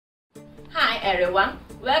Hi everyone,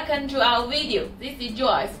 welcome to our video. This is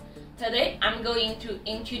Joyce. Today I'm going to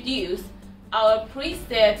introduce our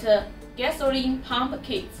preset gasoline pump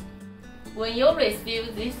kit. When you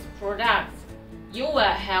receive this product, you will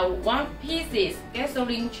have one piece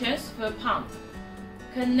gasoline transfer pump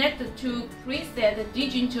connected to preset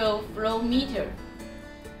digital flow meter,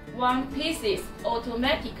 one piece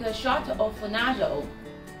automatic shut-off nozzle,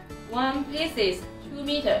 one piece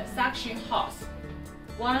 2-meter suction hose,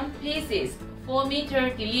 one piece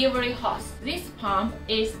 4-meter delivery hose. This pump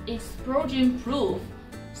is explosion-proof,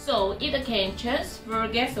 so it can transfer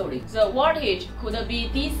gasoline. The voltage could be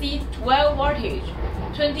DC 12 voltage,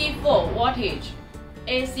 24 voltage,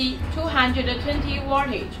 AC 220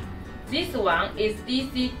 voltage. This one is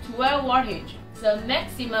DC 12 voltage. The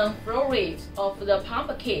maximum flow rate of the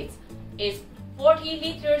pump kit is 40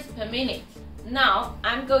 liters per minute. Now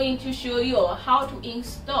I'm going to show you how to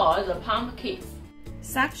install the pump kit.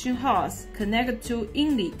 Suction hose connect to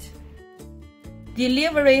inlet.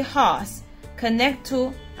 Delivery hose connect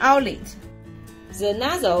to outlet. The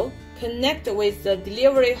nozzle connect with the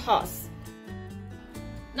delivery hose.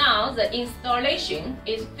 Now the installation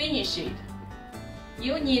is finished.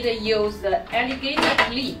 You need to use the alligator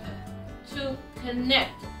clip to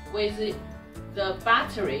connect with the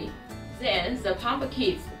battery. Then the pump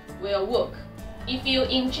kit will work. If you're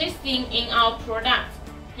interested in our product,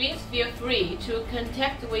 please feel free to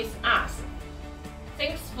contact with us.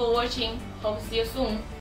 Thanks for watching. Hope to see you soon.